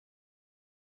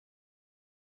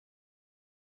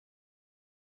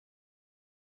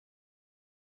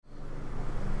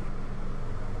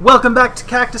Welcome back to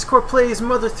Cactus Core Plays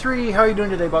Mother 3. How are you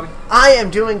doing today, Bobby? I am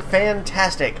doing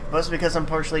fantastic, mostly because I'm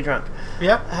partially drunk.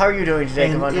 Yep. How are you doing today,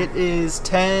 Kevandre? It is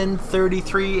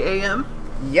 10:33 a.m.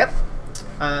 Yep.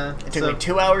 It took me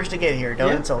 2 hours to get here.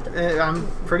 Don't insult it. I'm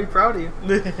pretty proud of you.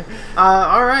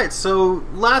 Alright, so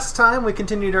last time we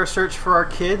continued our search for our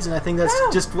kids, and I think that's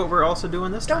just what we're also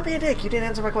doing this time. Don't be a dick. You didn't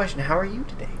answer my question. How are you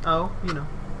today? Oh, you know.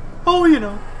 Oh, you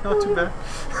know. Not too bad.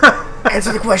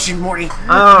 Answer the question, Morty.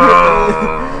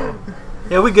 Oh.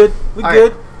 Yeah, we good. We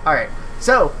good. Alright.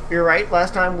 So, you're right.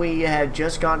 Last time we had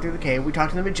just gone through the cave. We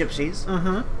talked to the gypsies.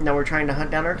 Mm-hmm. Now we're trying to hunt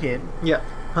down our kid. Yep.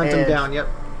 Hunt him down, yep.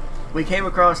 We came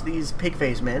across these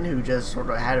pig-faced men who just sort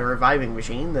of had a reviving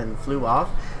machine, then flew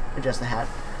off, just a hat.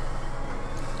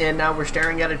 And now we're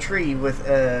staring at a tree with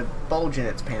a bulge in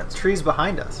its pants. Tree's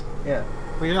behind us. Yeah.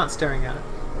 Well, you're not staring at it.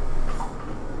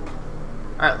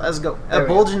 Alright, let's go. A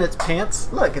bulge in its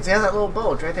pants? Look, it's got that little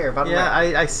bulge right there. Bottom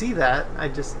right. I see that. I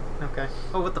just... Okay.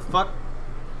 Oh, what the fuck?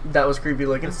 That was creepy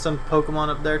looking. There's some Pokemon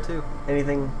up there, too.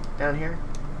 Anything down here?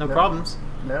 No problems.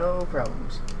 No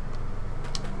problems.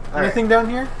 Anything down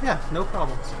here? Yeah, no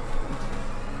problems.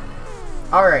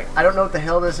 Alright, I don't know what the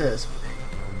hell this is.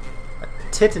 A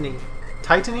titany.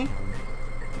 Titany?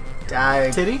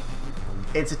 Titty?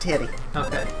 It's a titty.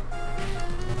 Okay.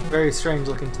 Very strange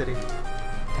looking titty.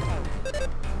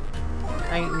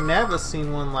 I ain't never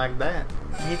seen one like that.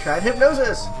 He tried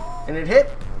hypnosis, and it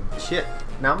hit. Shit.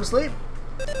 Now I'm asleep.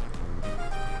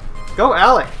 Go,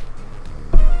 Alec!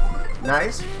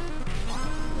 Nice.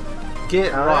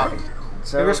 Get rocked.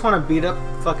 So, you ever just want to beat up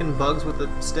fucking bugs with a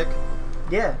stick?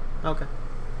 Yeah. Okay.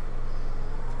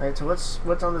 Alright, so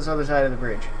what's on this other side of the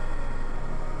bridge?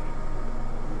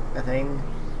 A thing?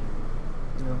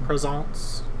 No.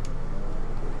 Presents.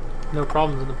 No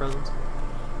problems in the presents.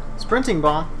 Sprinting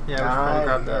bomb. Yeah, we should probably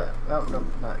grab that. Yeah. Oh, no,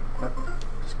 not equipped.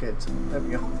 Just good. So, there we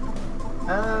go.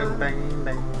 Bang, bang,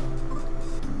 bang.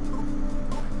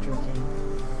 Drinking.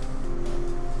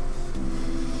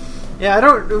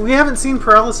 Yeah, we haven't seen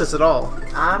paralysis at all.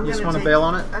 You just want to bail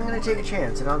on it? I'm going to take a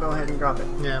chance, and I'll go ahead and drop it.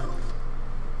 Yeah.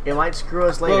 It might screw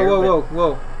us later.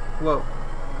 Whoa.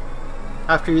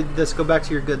 After this, go back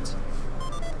to your goods.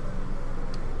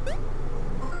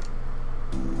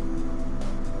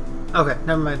 Okay,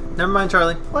 never mind. Never mind,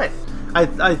 Charlie. What?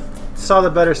 I saw the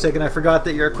better stick, and I forgot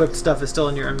that your equipped stuff is still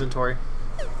in your inventory.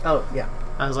 Oh, yeah.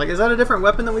 I was like, is that a different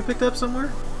weapon that we picked up somewhere?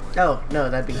 Oh, no,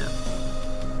 that'd be... Yeah.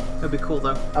 That'd be cool,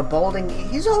 though. A balding...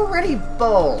 He's already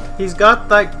bald. He's got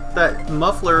that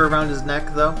muffler around his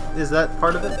neck, though. Is that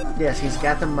part of it? Yes, he's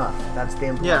got the muff. That's the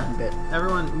important bit.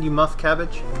 Everyone, you muff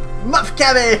cabbage? Muff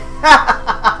cabbage!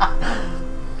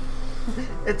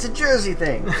 It's a Jersey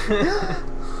thing.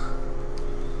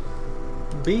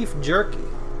 Beef jerky.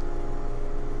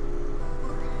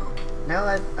 Now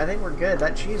I think we're good.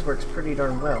 That cheese works pretty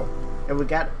darn well. And we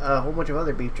got a whole bunch of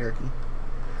other beef jerky.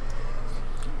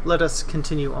 Let us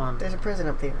continue on. There's a present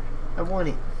up there. I want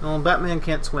it. Well, Batman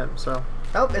can't swim, so...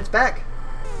 Oh, it's back.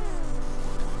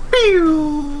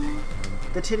 Pew!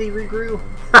 The titty regrew.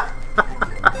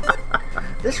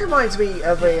 This reminds me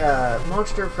of a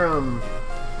monster from...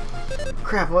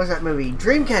 Crap, what was that movie?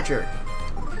 Dreamcatcher.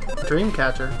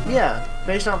 Dreamcatcher? Yeah,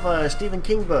 based off a Stephen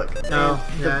King book. Oh,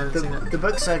 yeah, I haven't seen it. The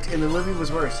book sucked and the movie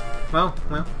was worse. Well.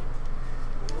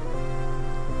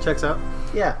 Checks out.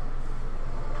 Yeah.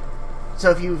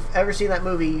 So if you've ever seen that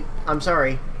movie, I'm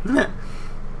sorry. Another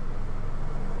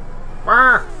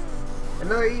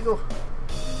eagle.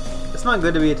 It's not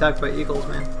good to be attacked by eagles,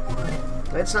 man.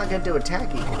 It's not good to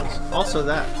attack eagles. Also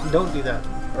that. Don't do that.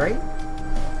 Right?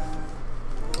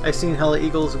 I seen hella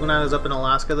eagles when I was up in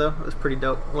Alaska, though. It was pretty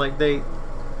dope. Like, this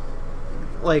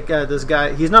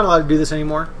guy, he's not allowed to do this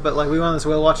anymore, but, like, we went on this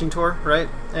whale watching tour, right?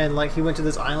 And, like, he went to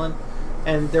this island,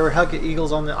 and there were hella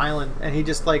eagles on the island, and he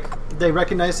just, like, they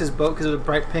recognized his boat because it was a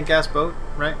bright pink-ass boat,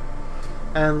 right?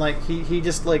 And, like, he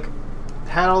just, like,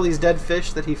 had all these dead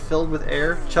fish that he filled with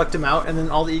air, chucked them out, and then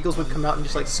all the eagles would come out and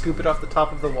just, like, scoop it off the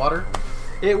top of the water.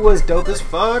 It was dope as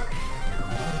fuck.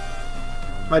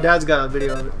 My dad's got a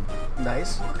video of it.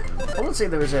 Nice. I would say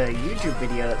there was a YouTube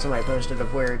video that somebody posted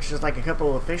of where it's just like a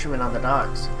couple of fishermen on the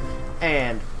docks,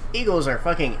 and eagles are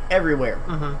fucking everywhere,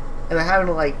 and they're having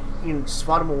to like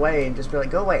swat them away and just be like,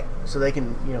 go away, so they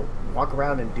can walk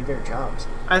around and do their jobs.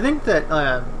 I think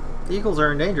that eagles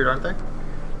are endangered, aren't they?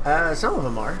 Some of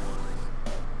them are.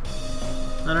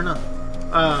 I don't know.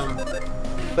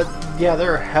 But yeah,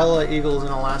 there are hella eagles in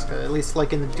Alaska. At least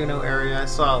like in the Juneau area, I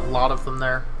saw a lot of them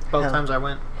there. Both times I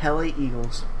went. Hella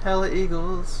eagles. Hella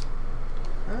eagles.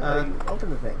 You open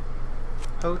the thing.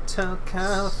 Hotel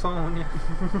California.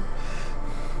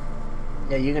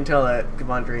 Yeah, you can tell that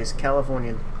Kevandre is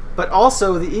Californian. But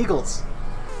also the Eagles.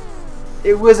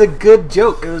 It was a good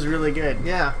joke. It was really good.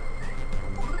 Yeah.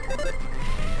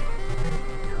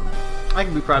 I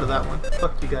can be proud of that one.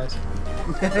 Fuck you guys.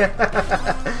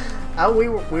 Oh, we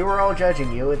were all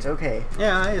judging you. It's okay.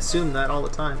 Yeah, I assume that all the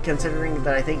time. Considering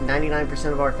that I think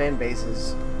 99% of our fan base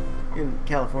is in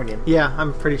California. Yeah,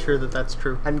 I'm pretty sure that that's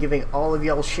true. I'm giving all of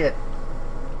y'all shit.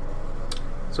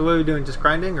 So what are we doing? Just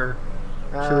grinding, or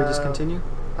should we just continue?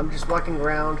 I'm just walking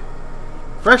around.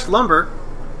 Fresh lumber.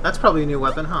 That's probably a new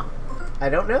weapon, huh? I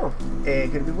don't know.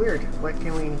 It could be weird. What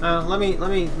can we? Let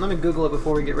me Google it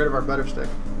before we get rid of our butter stick.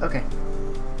 Okay.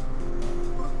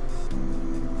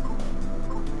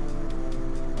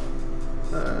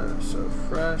 So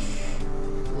fresh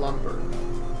lumber.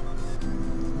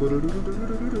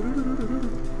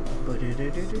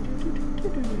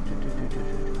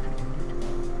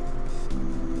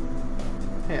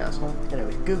 Hey, asshole. And I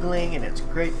was Googling, and it's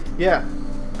great. Yeah,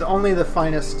 only the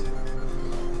finest.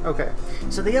 Okay.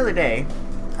 So the other day,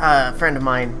 a friend of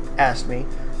mine asked me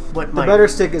what The better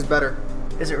stick is better.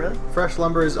 Is it really? Fresh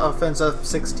lumber is offensive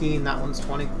 16, that one's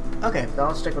 20. Okay, then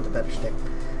I'll stick with the better stick.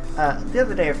 The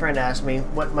other day, a friend asked me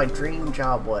what my dream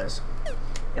job was.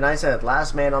 And I said,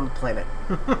 last man on the planet.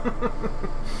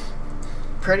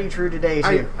 Pretty true today,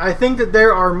 too. I think that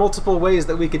there are multiple ways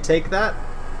that we could take that.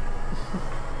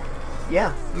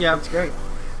 Yeah. Yeah. That's great.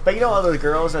 But you know all those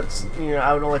girls that's,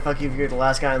 I would only fuck you if you're the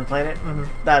last guy on the planet? Mm-hmm.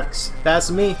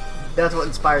 That's me. That's what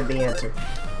inspired the answer.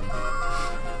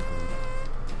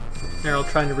 They're all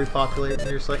trying to repopulate, and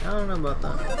you're just like, I don't know about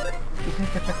that.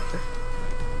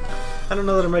 I don't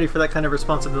know that I'm ready for that kind of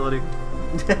responsibility.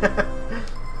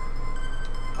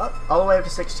 Oh, all the way up to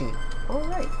 16.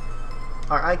 Alright.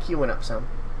 Our IQ went up some.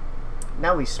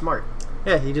 Now he's smart.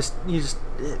 Yeah, you just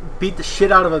beat the shit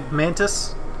out of a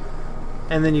mantis,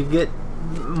 and then you get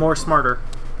more smarter.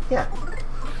 Yeah.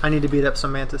 I need to beat up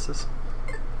some mantises.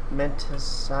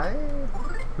 Manticide?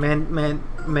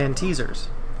 Man-teasers.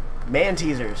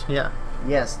 Man-teasers. Yeah.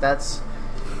 Yes, that's...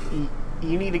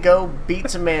 You need to go beat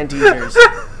some man-teasers.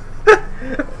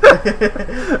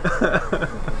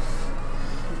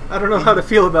 I don't know how to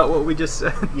feel about what we just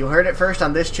said. You heard it first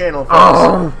on this channel, folks.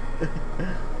 Oh!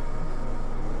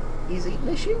 He's eating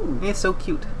a shoe. It's so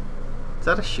cute. Is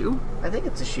that a shoe? I think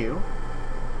it's a shoe.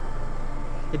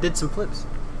 It did some flips.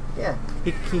 Yeah.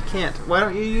 He can't. Why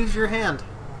don't you use your hand?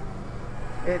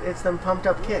 It's them pumped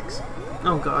up kicks.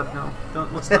 Oh God, no!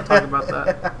 Let's not talk about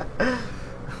that.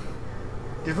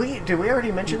 Did we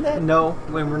already mention that? No,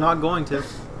 we're not going to.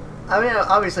 I mean,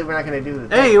 obviously we're not going to do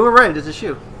that. Hey, you were right. It's a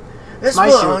shoe. This my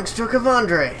belongs to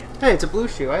Kevandre. Hey, it's a blue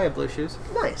shoe. I have blue shoes.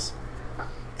 Nice.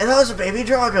 And that was a baby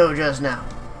Drago just now.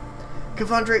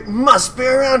 Kevandre must be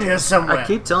around here somewhere. I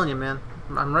keep telling you, man.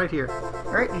 I'm right here.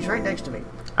 Right, he's right next to me.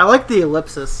 I like the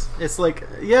ellipsis. It's like,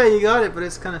 yeah, you got it, but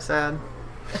it's kind of sad.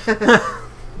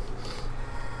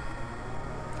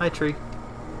 Hi, tree.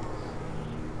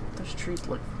 Those trees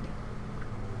look...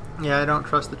 Yeah, I don't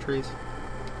trust the trees.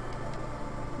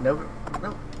 No.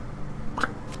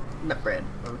 Nut bread.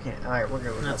 Oh, we can't. Alright, we're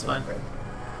good with That's nut fine. bread.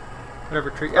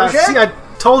 Whatever tree. Okay. See, I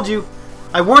told you.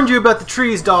 I warned you about the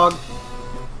trees, dog.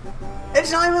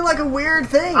 It's not even like a weird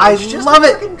thing. I It's just love a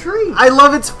it. fucking tree. I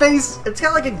love its face. It's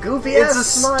got like a goofy It's ass a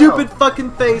smile. stupid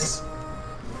fucking face.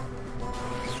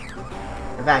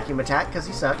 A vacuum attack because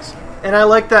he sucks. And I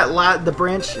like that the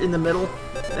branch in the middle,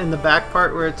 in the back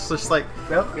part, where it's just like,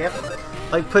 Nope. Yep.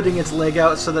 like putting its leg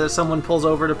out so that if someone pulls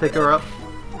over to pick her up.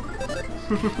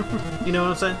 You know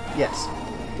what I'm saying? Yes.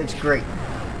 It's great.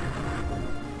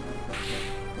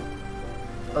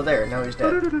 Oh, there. Now he's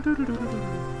dead.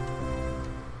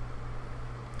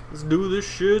 Let's do this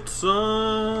shit,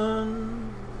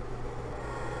 son.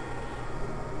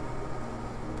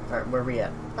 Alright, where are we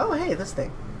at? Oh, hey, this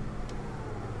thing.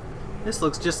 This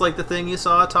looks just like the thing you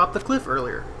saw atop the cliff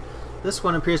earlier. This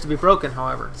one appears to be broken,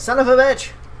 however. Son of a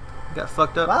bitch! Got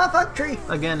fucked up. Motherfuck tree!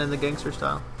 Again, in the gangster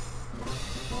style.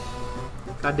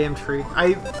 Goddamn tree.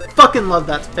 I fucking love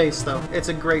that face, though. It's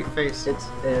a great face. It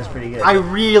is pretty good. I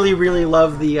really, really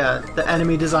love the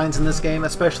enemy designs in this game,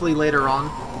 especially later on.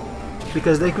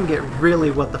 Because they can get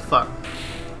really what the fuck.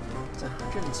 It's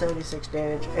 176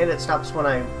 damage, and it stops when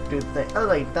I do the thing. Oh,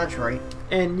 like, that's right.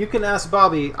 And you can ask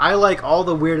Bobby, I like all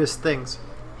the weirdest things.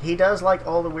 He does like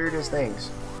all the weirdest things.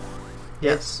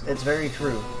 Yes. It's very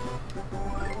true.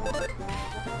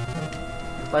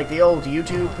 Like the old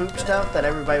YouTube poop stuff that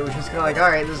everybody was just kind of like,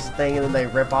 alright, this is the thing, and then they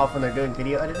rip off when they're doing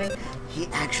video editing. He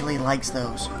actually likes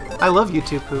those. I love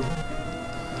YouTube poop.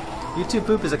 YouTube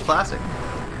poop is a classic.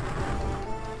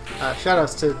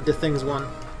 Shoutouts to The Things 1.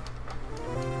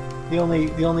 The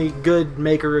only good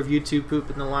maker of YouTube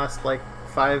poop in the last, like,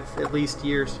 5 at least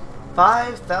years.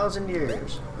 5,000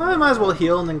 years. I might as well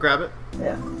heal and then grab it.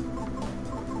 Yeah.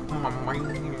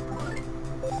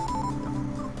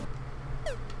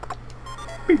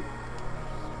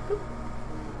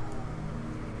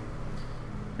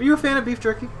 Are you a fan of beef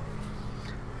jerky?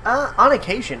 On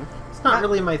occasion. It's not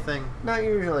really my thing. Not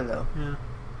usually though. Yeah.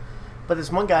 But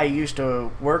this one guy I used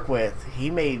to work with,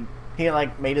 he made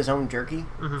his own jerky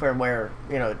from where,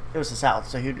 you know, it was the South,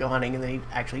 so he'd go hunting and then he'd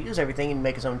actually use everything and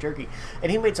make his own jerky.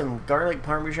 And he made some garlic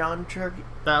parmesan jerky.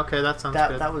 Okay, that sounds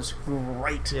good. That was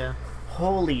great. Yeah.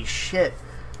 Holy shit.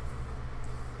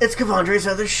 It's Kevandre's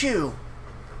other shoe.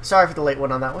 Sorry for the late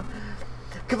one on that one.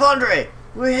 Kevandre,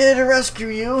 we're here to rescue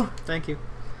you. Thank you.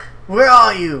 Where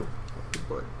are you? Good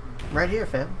boy. Right here,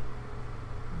 fam.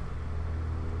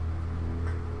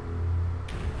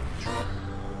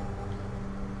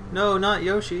 No, not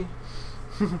Yoshi.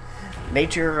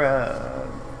 Nature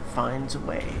finds a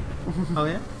way. Oh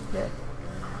yeah? Yeah.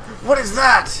 What is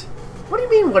that? What do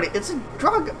you mean? It's a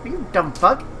drug? You dumb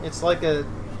fuck. It's like a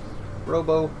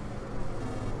Robo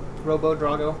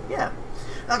Drago. Yeah.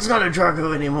 That's not a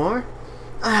Drago anymore.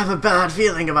 I have a bad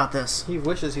feeling about this. He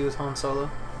wishes he was Han Solo.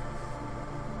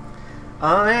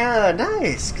 Oh yeah,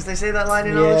 nice. Because they say that line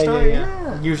in all the story.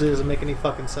 Yeah. Usually doesn't make any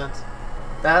fucking sense.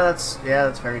 That's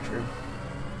very true.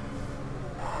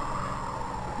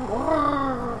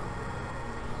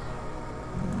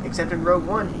 Except in Rogue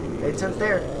One, made sense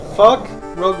there. Fuck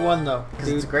Rogue One though.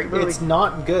 Dude, it's a great movie. It's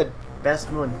not good.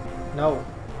 Best one. No.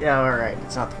 Yeah, alright.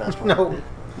 It's not the best one. No.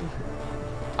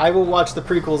 I will watch the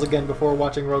prequels again before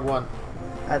watching Rogue One.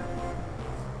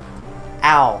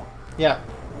 Ow. Yeah.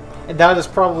 And that is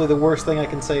probably the worst thing I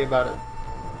can say about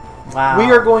it. Wow.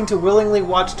 We are going to willingly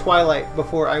watch Twilight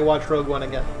before I watch Rogue One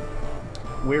again.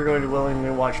 We're going to willingly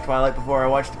watch Twilight before I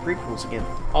watch the prequels again.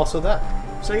 Also that.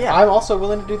 So yeah. I'm also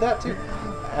willing to do that too.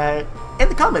 In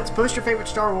the comments, post your favorite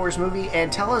Star Wars movie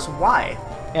and tell us why.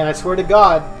 And I swear to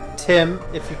God, Tim,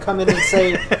 if you come in and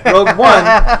say Rogue One,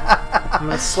 I'm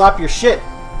going to slap your shit.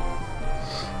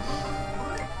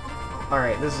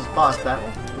 Alright, this is boss battle.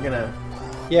 We're gonna...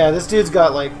 Yeah, this dude's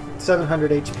got like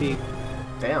 700 HP.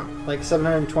 Damn. Like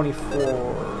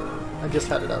 724. I just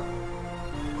had it up.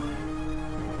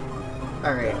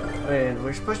 Alright, and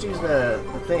we're supposed to use the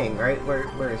thing, right?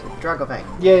 Where is it? Drago Fang.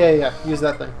 Yeah. Use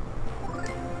that thing.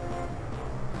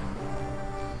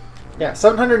 Yeah,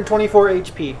 724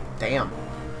 HP. Damn.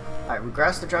 Alright, we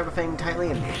grasped the Drago Fang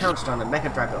tightly and pounced on the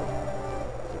Mecha Drago.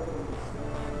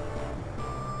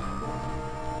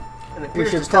 And it We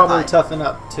appears should to still probably hide. toughen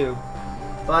up too.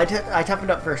 Well, I toughened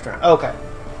up first round. Okay.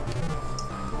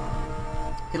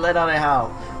 He let out a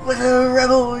howl. With a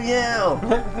rebel yell!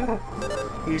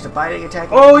 He used a biting attack.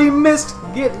 Oh, he missed!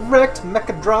 Get wrecked,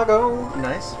 Mecha Drago!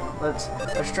 Nice. Let's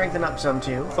strengthen up some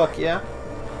too. Fuck yeah.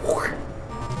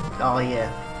 Oh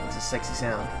yeah, that's a sexy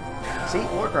sound. See,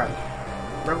 war cry,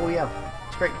 rebel yell.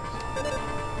 It's great.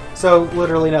 So,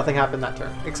 literally nothing happened that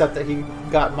turn, except that he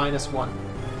got -1.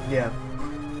 Yeah.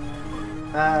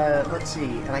 Let's see.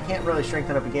 And I can't really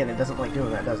strengthen up again. It doesn't like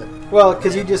doing that, does it? Well,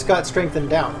 because you just got strengthened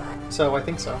down. So, I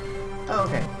think so. Oh,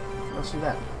 okay. Let's do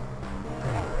that.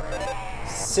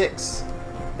 6.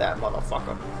 That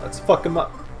motherfucker. Let's fuck him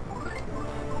up.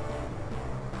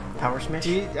 Power smash.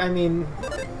 I mean...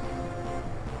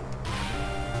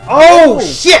 Oh,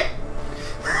 shit!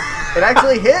 It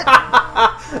actually hit.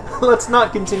 Let's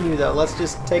not continue, though. Let's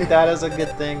just take that as a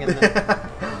good thing. And then...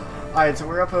 Alright, so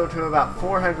we're up to about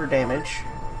 400 damage.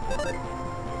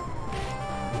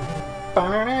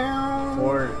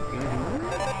 480.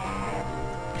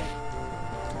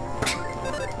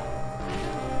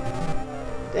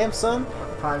 Damn, son.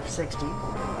 560.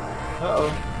 Uh-oh.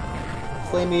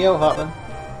 Flamey-o hopping.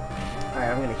 Alright,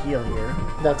 I'm gonna heal here.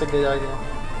 That's a good idea.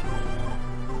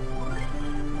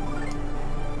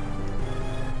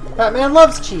 Batman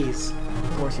loves cheese.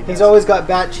 Of course he does. He's always got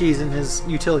bat cheese in his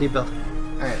utility belt.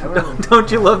 Alright, I'm gonna... Don't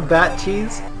you love bat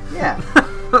cheese? Yeah.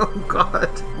 Oh, God.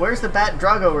 Where's the Bat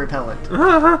Drago repellent?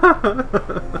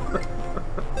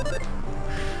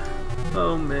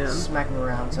 Oh, man. Smack him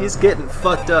around. He's getting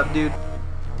fucked up, dude.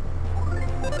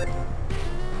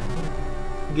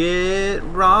 Get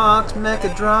rocked,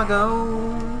 Mecha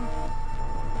Drago.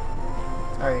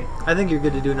 Alright, I think you're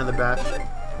good to do another bash.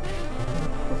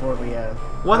 before we,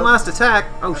 One last attack.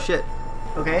 Oh, shit.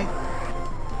 Okay.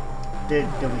 Did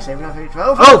we save enough HP?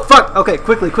 Oh, Oh, fuck! Okay,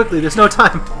 quickly. There's no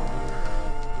time.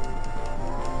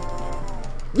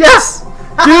 Yes!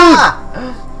 Dude!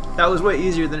 That was way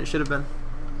easier than it should have been,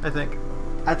 I think.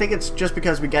 I think it's just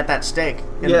because we got that stick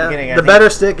in the beginning. The better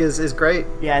stick is great.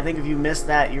 Yeah, I think if you missed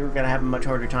that, you're going to have a much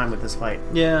harder time with this fight.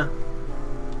 Yeah.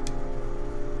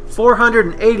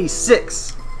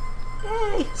 486.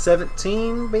 Yay!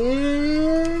 17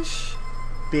 bish.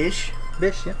 Bish.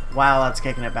 Bish, yeah. Wow, that's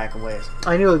kicking it back a ways.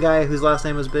 I knew a guy whose last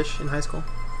name was Bish in high school.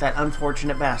 That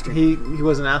unfortunate bastard. He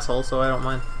was an asshole, so I don't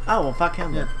mind. Oh, well, fuck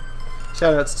him then.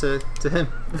 Shoutouts to him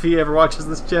if he ever watches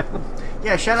this channel.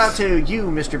 Yeah, shout out to you,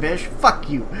 Mr. Bish. Fuck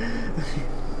you.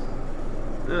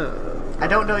 I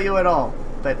don't know you at all,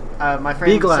 but my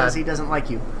friend says he doesn't like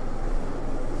you.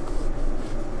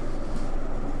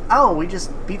 Oh, we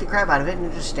just beat the crap out of it and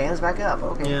it just stands back up.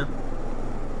 Okay. Yeah.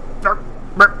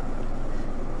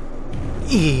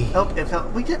 Oh, it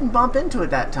felt. We didn't bump into it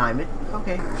that time.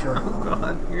 Okay, sure. Oh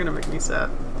god, you're gonna make me sad.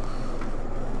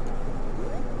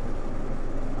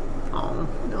 Oh.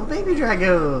 No, baby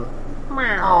Drago.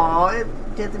 Oh, it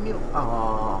did the mute.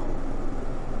 Oh.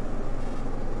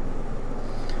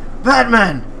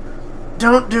 Batman!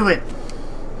 Don't do it!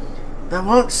 That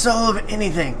won't solve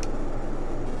anything.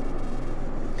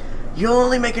 You'll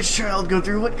only make a child go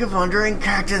through what Kevandre and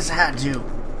Cactus had to.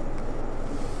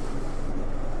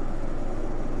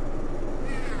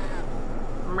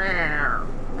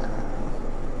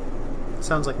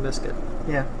 Sounds like Biscuit.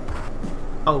 Yeah.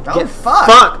 Oh, Oh, get fuck.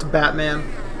 fucked, Batman.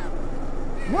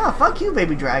 Yeah, fuck you,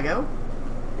 baby Drago.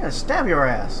 Yeah, stab your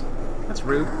ass. That's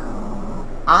rude.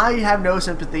 I have no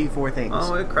sympathy for things.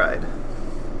 Oh, it cried.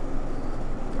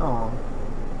 Oh.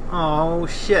 Oh,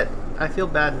 shit. I feel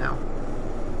bad now.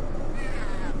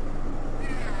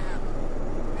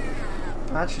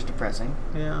 That's just depressing.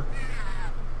 Yeah.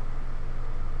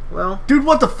 Well. Dude,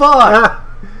 what the fuck?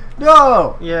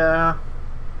 No! Yeah.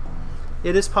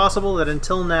 It is possible that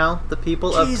until now, the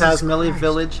people of Jesus Tazmily Christ.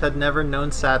 Village had never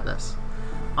known sadness.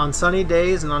 On sunny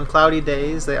days and on cloudy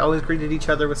days, they always greeted each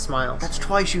other with smiles. That's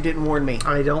twice you didn't warn me.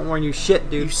 I don't warn you shit,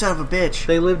 dude. You son of a bitch.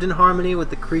 They lived in harmony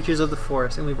with the creatures of the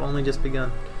forest, and we've only just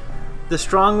begun. The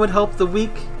strong would help the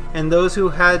weak, and those who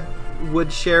had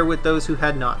would share with those who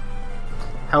had not.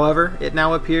 However, it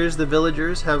now appears the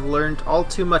villagers have learned all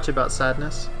too much about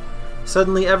sadness.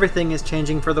 Suddenly everything is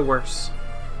changing for the worse.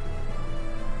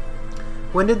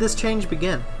 When did this change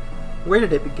begin? Where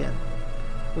did it begin?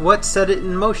 What set it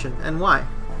in motion, and why?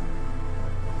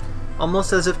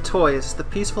 Almost as if toys, the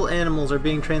peaceful animals are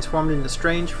being transformed into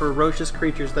strange, ferocious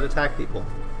creatures that attack people.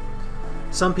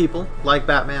 Some people, like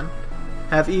Batman,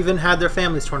 have even had their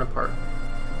families torn apart.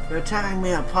 You're tearing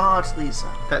me apart, Lisa.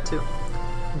 That too.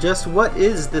 Just what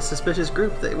is this suspicious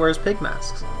group that wears pig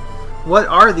masks? What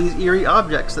are these eerie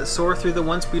objects that soar through the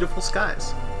once beautiful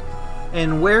skies?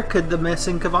 And where could the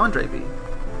missing Kevandre be?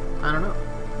 I don't know.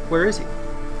 Where is he?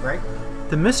 Right?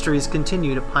 The mysteries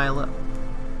continue to pile up.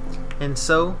 And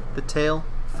so, the tale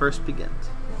first begins.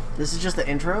 This is just the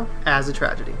intro? As a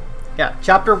tragedy. Yeah,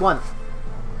 chapter 1.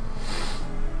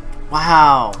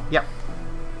 Wow. Yep.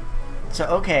 So,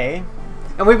 okay.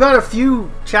 And we've got a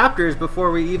few chapters before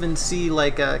we even see,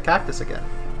 like, Cactus again,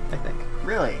 I think.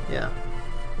 Really? Yeah.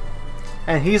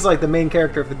 And he's, like, the main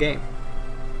character of the game.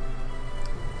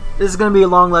 This is going to be a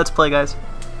long Let's Play, guys.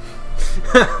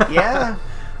 Yeah?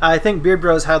 I think Beard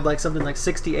Bros had, like, something like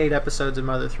 68 episodes in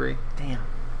Mother 3. Damn.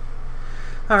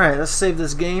 Alright, let's save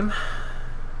this game.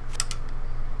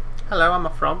 Hello, I'm a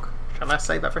frog. Shall I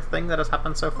save everything that has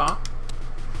happened so far?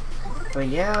 But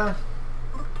yeah.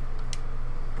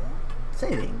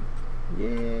 Saving.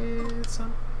 Yes.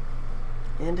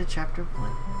 Into chapter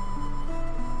 1.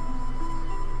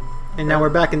 And now we're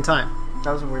back in time.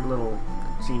 That was a weird little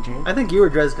scene change. I think you were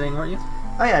Dresdening, weren't you?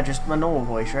 Oh yeah, just my normal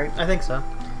voice, right? I think so.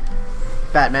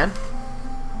 Batman.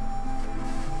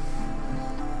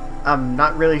 I'm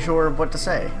not really sure what to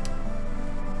say.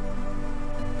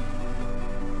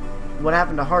 What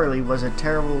happened to Harley was a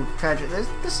terrible tragedy.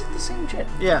 This is the same shit.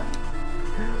 Yeah.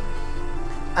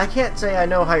 I can't say I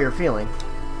know how you're feeling.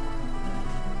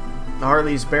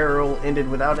 Harley's burial ended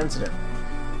without incident.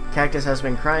 Cactus has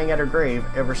been crying at her grave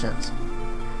ever since.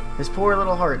 His poor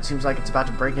little heart seems like it's about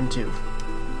to break in two.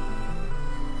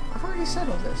 I've already said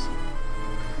all this.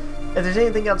 If there's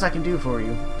anything else I can do for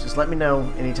you, just let me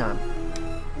know anytime.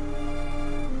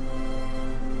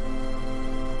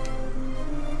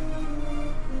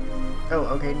 Oh,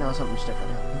 okay, now something's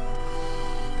different happened.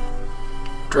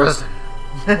 Dresden.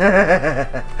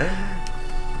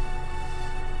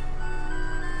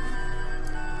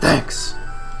 Thanks.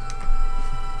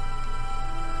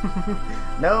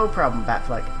 No problem,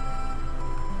 Batfleck.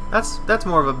 That's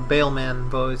more of a Baleman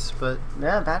voice, but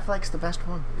Yeah, Batfleck's the best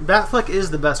one. Batfleck is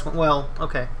the best one. Well,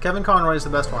 okay, Kevin Conroy is the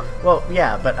best one, Well,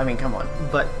 yeah, but I mean, come on.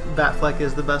 but Batfleck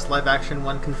is the best live-action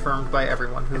one, confirmed by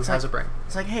everyone who has a brain.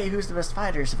 It's like, hey, who's the best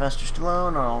fighter? Sylvester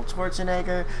Stallone or Arnold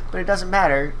Schwarzenegger? But it doesn't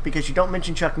matter because you don't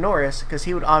mention Chuck Norris because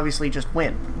he would obviously just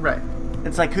win. Right.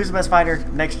 It's like, who's the best fighter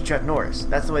next to Chuck Norris?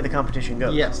 That's the way the competition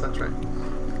goes. Yes, that's right.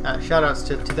 Shoutouts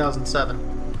to 2007.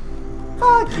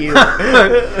 Fuck you.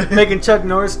 Making Chuck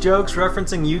Norris jokes,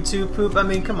 referencing YouTube poop. I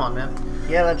mean, come on, man.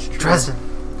 Yeah, that's true. Dresden,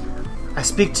 I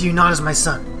speak to you not as my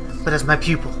son, but as my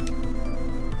pupil.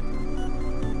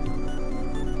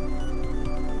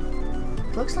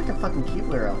 Looks like a fucking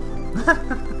Keebler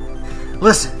elf.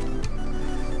 Listen.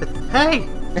 Hey!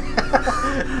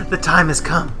 The time has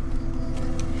come.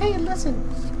 Hey, listen.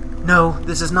 No,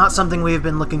 this is not something we have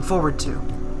been looking forward to.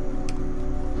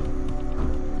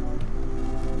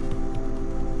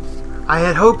 I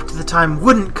had hoped the time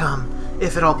wouldn't come,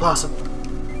 if at all possible.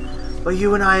 But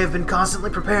you and I have been constantly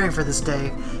preparing for this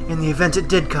day, in the event it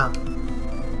did come.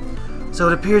 So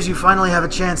it appears you finally have a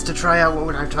chance to try out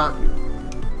what I've taught you.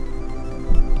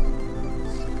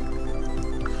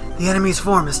 The enemy's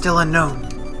form is still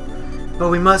unknown, but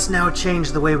we must now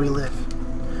change the way we live.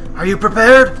 Are you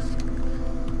prepared?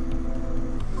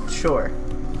 Sure.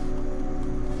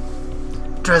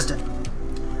 Dresden,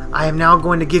 I am now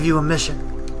going to give you a mission.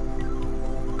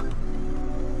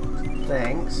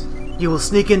 Thanks. You will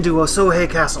sneak into Osohe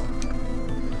Castle.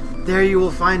 There you will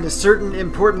find a certain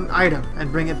important item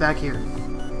and bring it back here.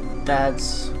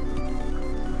 That's...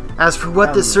 As for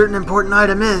what this certain important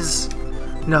item is,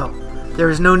 no, there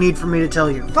is no need for me to tell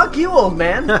you. Fuck you, old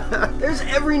man. There's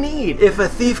every need. If a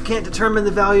thief can't determine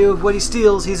the value of what he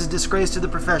steals, he's a disgrace to the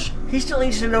profession. He still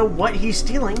needs to know what he's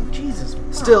stealing. Jesus.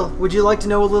 Still, would you like to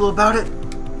know a little about it?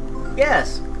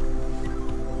 Yes.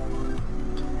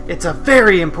 It's a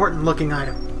very important looking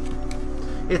item.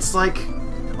 It's like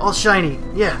all shiny,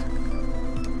 yeah.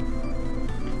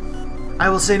 I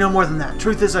will say no more than that.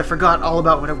 Truth is, I forgot all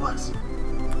about what it was.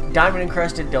 Diamond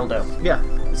encrusted dildo. Yeah.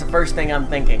 It's the first thing I'm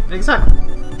thinking. Exactly.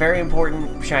 Very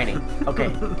important, shiny. Okay.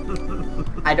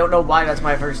 I don't know why that's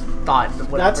my first thought.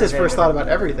 That's his first thought about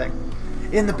everything.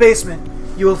 In the basement,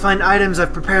 you will find items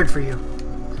I've prepared for you.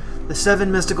 The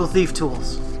 7 mystical thief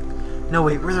tools. No,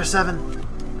 wait, were there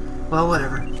 7? Well,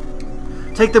 whatever.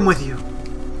 Take them with you.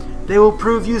 They will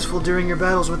prove useful during your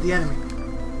battles with the enemy.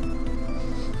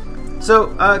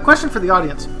 So, question for the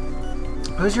audience.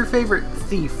 Who's your favorite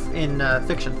thief in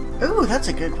fiction? Ooh, that's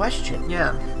a good question.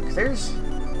 Yeah. There's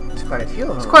quite a few of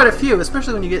them. There's quite a few,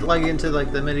 especially when you get like into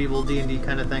like the medieval D&D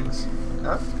kind of things.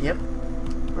 Yep.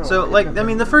 Oh, So, like, I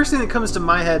mean, the first thing that comes to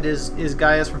my head is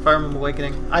Gaius from Fire Emblem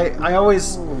Awakening. I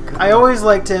always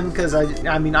liked him because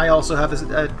I mean I also have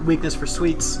a weakness for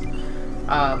sweets.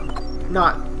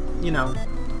 Not, you know,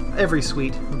 every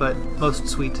sweet, but most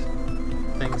sweet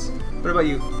things. What about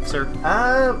you, sir?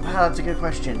 Wow, that's a good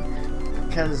question.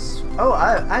 Because,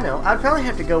 I know. I'd probably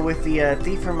have to go with the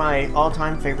thief from my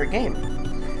all-time favorite game.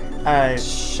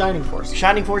 Shining Force.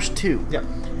 Shining Force 2. Yep.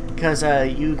 Because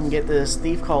you can get this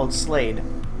thief called Slade,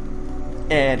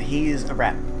 and he's a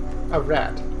rat. A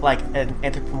rat. Like an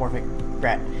anthropomorphic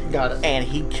rat. Got it. And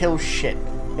he kills shit.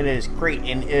 And it is great.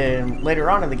 And later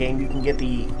on in the game, you can get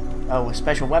the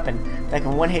special weapon that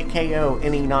can one-hit KO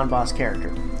any non-boss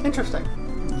character. Interesting.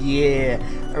 Yeah,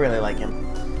 I really like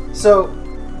him. So,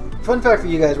 fun fact for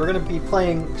you guys, we're going to be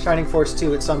playing Shining Force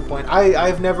 2 at some point.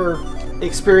 I've never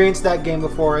experienced that game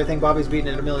before. I think Bobby's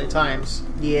beaten it a million times.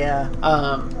 Yeah.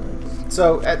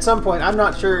 So, at some point, I'm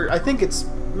not sure. I think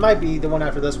might be the one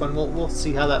after this one. We'll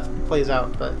see how that plays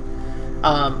out. But,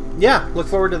 yeah, look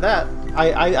forward to that.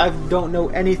 I don't know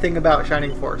anything about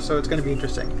Shining Force, so it's going to be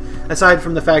interesting. Aside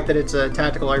from the fact that it's a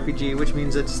tactical RPG, which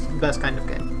means it's the best kind of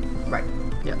game. Right.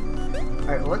 Yeah.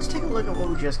 Alright, well, let's take a look at what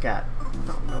we just got.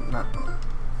 No, not.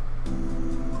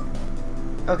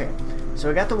 Okay, so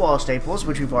we got the wall staples,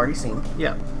 which we've already seen.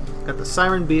 Yeah. Got the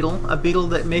Siren Beetle, a beetle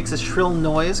that makes a shrill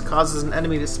noise, causes an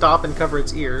enemy to stop and cover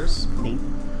its ears. Neat.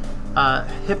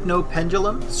 Hypno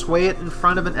Pendulum, sway it in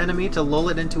front of an enemy to lull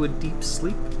it into a deep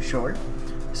sleep. Sure.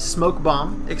 Smoke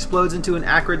Bomb, explodes into an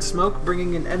acrid smoke,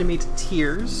 bringing an enemy to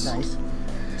tears. Nice.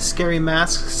 Scary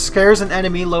Mask, scares an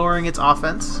enemy, lowering its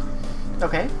offense.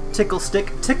 Okay. Tickle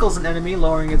Stick, tickles an enemy,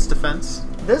 lowering its defense.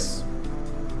 This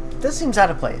seems out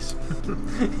of place.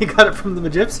 You got it from the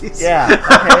Magypsies. Yeah,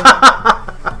 okay.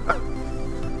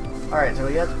 Alright, so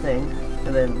we got the thing,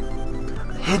 and then...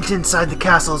 Hidden inside the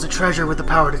castle is a treasure with the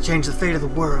power to change the fate of the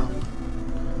world.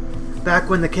 Back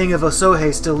when the king of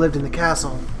Osohe still lived in the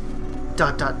castle. ...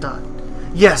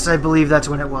 Yes, I believe that's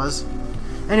when it was.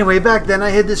 Anyway, back then I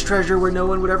hid this treasure where no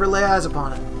one would ever lay eyes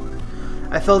upon it.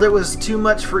 I felt it was too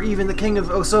much for even the king of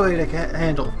Osohe to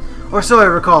handle, or so I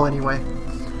recall anyway.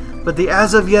 But the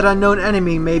as of yet unknown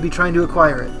enemy may be trying to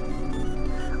acquire it.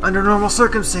 Under normal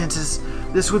circumstances,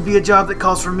 this would be a job that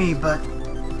calls for me, but...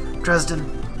 Dresden,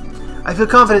 I feel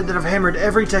confident that I've hammered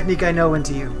every technique I know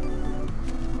into you.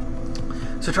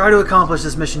 So try to accomplish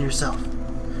this mission yourself.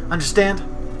 Understand?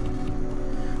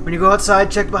 When you go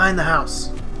outside, check behind the house.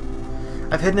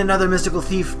 I've hidden another mystical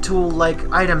thief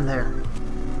tool-like item there.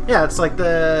 Yeah, it's like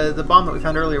the bomb that we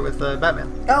found earlier with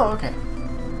Batman. Oh, okay.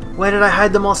 Why did I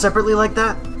hide them all separately like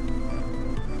that?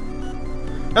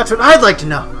 That's what I'd like to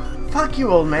know. Fuck you,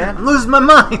 old man. I'm losing my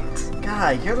mind.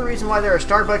 God, you're the reason why there are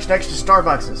Starbucks next to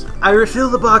Starbuckses. I refill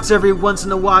the box every once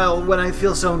in a while when I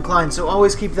feel so inclined, so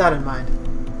always keep that in mind.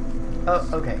 Oh,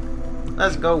 okay.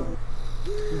 Let's go.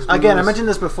 Again, I mentioned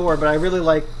this before, but I really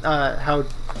like how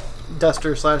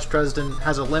Duster / Dresden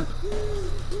has a limp.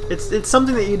 It's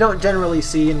something that you don't generally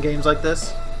see in games like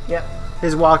this. Yep.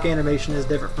 His walk animation is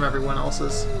different from everyone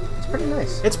else's. It's pretty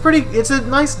nice. It's a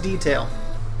nice detail.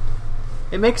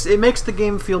 It makes the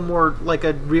game feel more like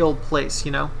a real place,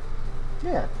 you know?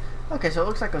 Yeah. Okay, so it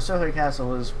looks like Osohe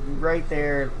Castle is right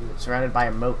there, surrounded by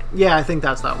a moat. Yeah, I think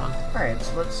that's that one. Alright,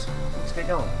 so let's get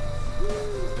going.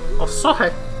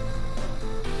 Osohe.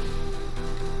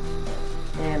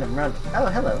 And I'm running. Oh,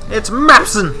 hello. It's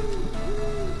Mapson!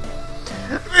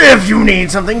 If you need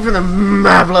something from the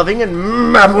map-loving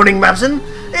and map-winning Mapson,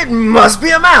 it must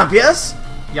be a map, yes?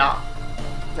 Yeah.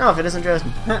 Oh, if it isn't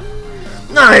Dresden.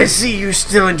 I see you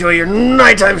still enjoy your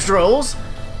nighttime strolls.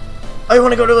 Oh, you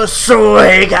want to go to the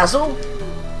Osohe Castle?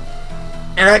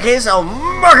 In that case, I'll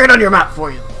mark it on your map for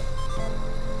you.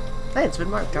 Hey, it's been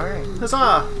marked, alright.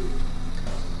 Huzzah!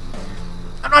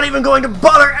 I'm not even going to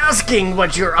bother asking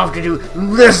what you're off to do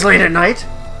this late at night.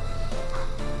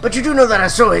 But you do know that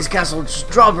Osohe's Castle's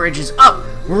drawbridge is up,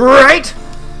 right?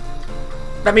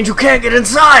 That means you can't get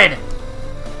inside.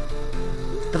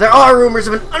 But there are rumors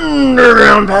of an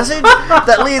underground passage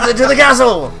that leads into the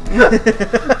castle.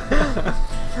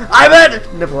 I bet,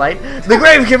 Nipplelight, the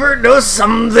Gravekeeper knows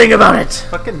something about it.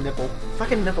 Fucking nipple.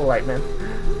 Fucking Nipplelight, man.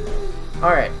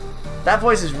 Alright. That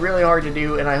voice is really hard to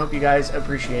do, and I hope you guys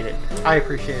appreciate it. I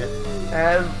appreciate it.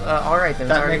 Alright then.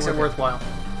 That makes it worthwhile.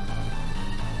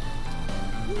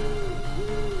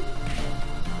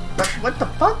 What the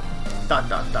fuck? ...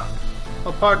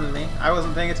 Oh, pardon me. I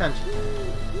wasn't paying attention.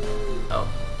 Oh.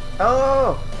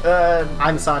 Oh,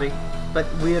 I'm sorry, but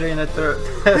we're in a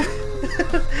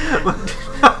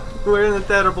we're in a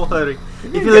terrible hurry.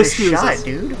 If you'll excuse us,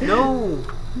 dude. No.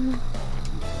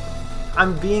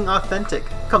 I'm being authentic.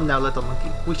 Come now, little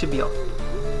monkey. We should be off.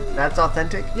 That's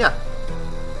authentic? Yeah.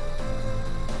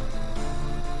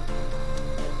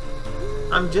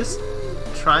 I'm just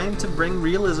trying to bring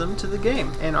realism to the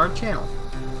game and our channel.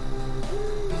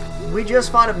 We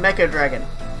just fought a mecha dragon.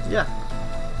 Yeah.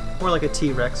 More like a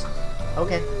T-Rex.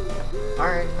 Okay.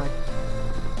 Alright, fine.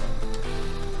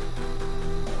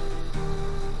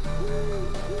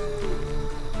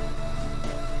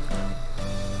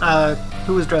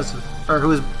 Who is Dresden? Or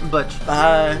who is Butch?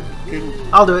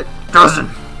 Couldn't... I'll do it. Dresden!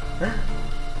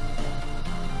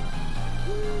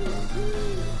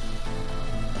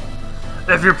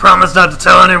 If you promise not to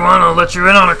tell anyone, I'll let you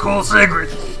in on a cool secret.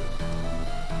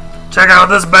 Check out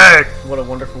this bag. What a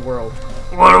wonderful world.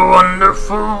 What a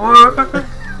wonderful world.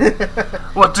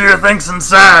 What do you think's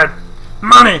inside?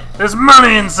 Money. There's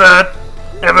money inside.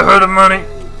 Ever heard of money?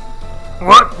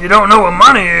 What? You don't know what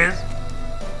money is?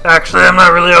 Actually, I'm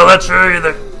not really all that sure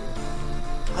either.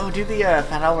 Oh, do the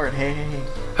Fat Albert. Hey, hey, hey.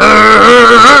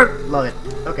 Love it.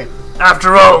 Okay.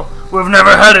 After all, we've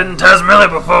never had it in Tasmania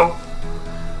before.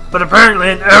 But apparently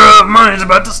an era of money is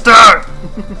about to start.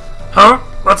 Huh?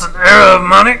 What's an era of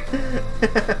money?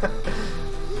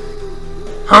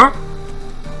 Huh?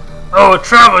 Oh, a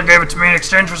traveler gave it to me in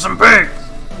exchange for some pigs.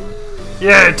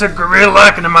 Yeah, he took a real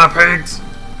liking to my pigs.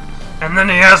 And then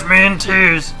he asked me in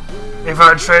tears if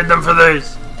I'd trade them for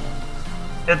these.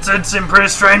 It did seem pretty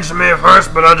strange to me at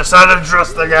first, but I decided to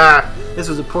trust the guy. This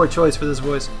was a poor choice for this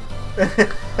voice.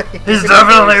 He's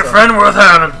definitely a friend worth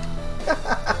having.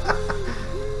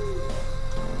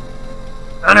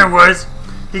 Anyways,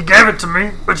 he gave it to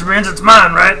me, which means it's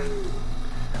mine, right?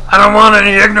 I don't want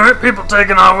any ignorant people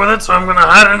taking off with it, so I'm gonna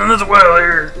hide it in this well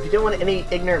here. If you don't want any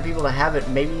ignorant people to have it,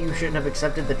 maybe you shouldn't have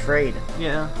accepted the trade.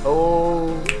 Yeah.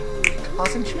 Oh,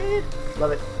 tossing shade.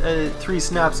 Love it. 3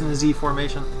 snaps in a Z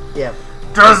formation. Yeah.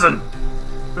 Dresden,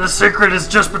 the secret is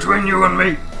just between you and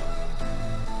me.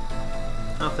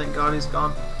 Oh, thank God he's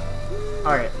gone.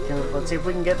 Alright, let's see if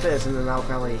we can get this, and then I'll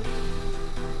probably...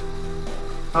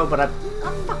 Oh, but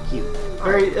oh, fuck you.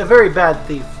 A very bad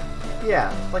thief.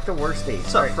 Yeah, like the worst thief.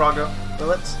 What's up, Froggo? So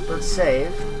let's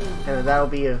save, and that'll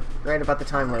be right about the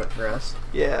time limit for us.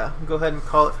 Yeah, go ahead and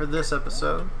call it for this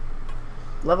episode.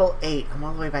 Level 8. I'm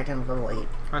all the way back down to level 8.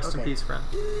 Rest in peace, friend.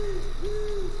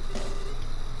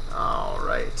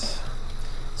 Alright.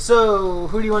 So,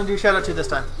 who do you want to do a shout out to this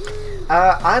time?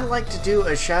 I'd like to do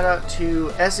a shout out to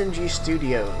SMG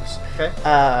Studios. Okay.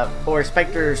 Or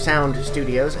Spectre Sound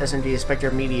Studios, SMG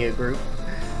Spectre Media Group.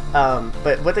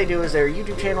 But what they do is their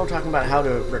YouTube channel talking about how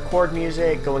to record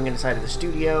music, going inside of the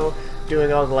studio,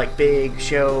 doing all the like big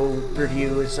show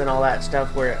reviews and all that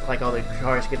stuff where like all the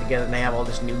guitarists get together and they have all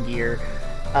this new gear.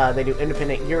 They do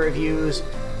independent gear reviews.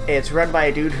 It's run by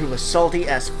a dude who was salty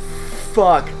as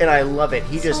fuck, and I love it.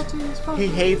 He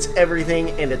hates everything,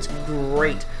 and it's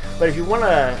great. But if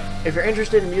you're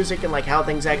interested in music and like how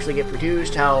things actually get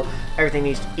produced, how everything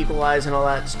needs to equalize and all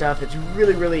that stuff, it's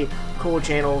really, really cool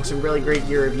channel. Some really great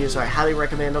gear reviews, so I highly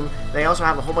recommend them. They also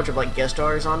have a whole bunch of like guest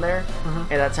stars on there, and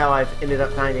that's how I've ended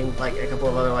up finding like a couple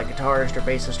of other like guitarists or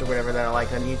bassists or whatever that I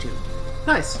like on YouTube.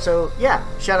 Nice. So yeah,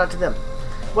 shout out to them.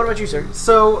 What about you, sir?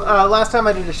 So last time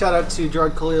I did a shout out to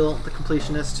Gerard Khalil, the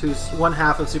completionist, who's one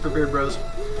half of Super Beard Bros.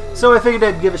 So I figured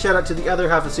I'd give a shout out to the other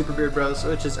half of Super Beard Bros,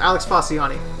 which is Alex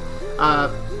Faciane.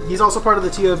 He's also part of the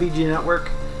TOVG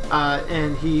network,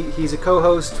 and he's a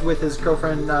co-host with his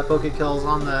girlfriend Pokekills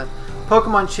on the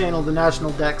Pokemon channel, the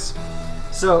National Dex.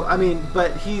 So I mean,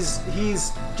 but he's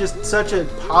just such a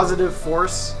positive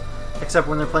force, except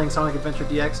when they're playing Sonic Adventure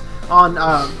DX on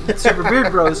Super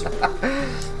Beard Bros.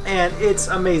 And it's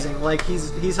amazing. Like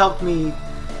he's helped me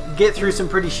get through some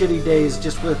pretty shitty days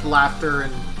just with laughter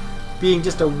and being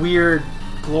just a weird,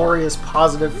 glorious,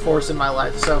 positive force in my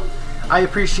life. So I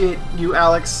appreciate you,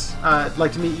 Alex. I'd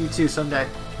like to meet you too someday.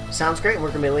 Sounds great. We're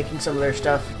going to be linking some of their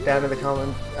stuff down in the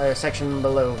comment section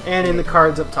below. And in the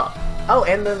cards up top. Oh,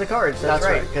 and the cards. That's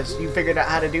right. Because you figured out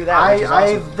how to do that, which is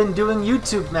awesome. I've been doing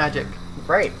YouTube magic.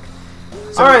 Right.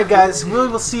 So, all right, guys. We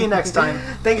will see you next time.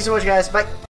 Thank you so much, guys. Bye.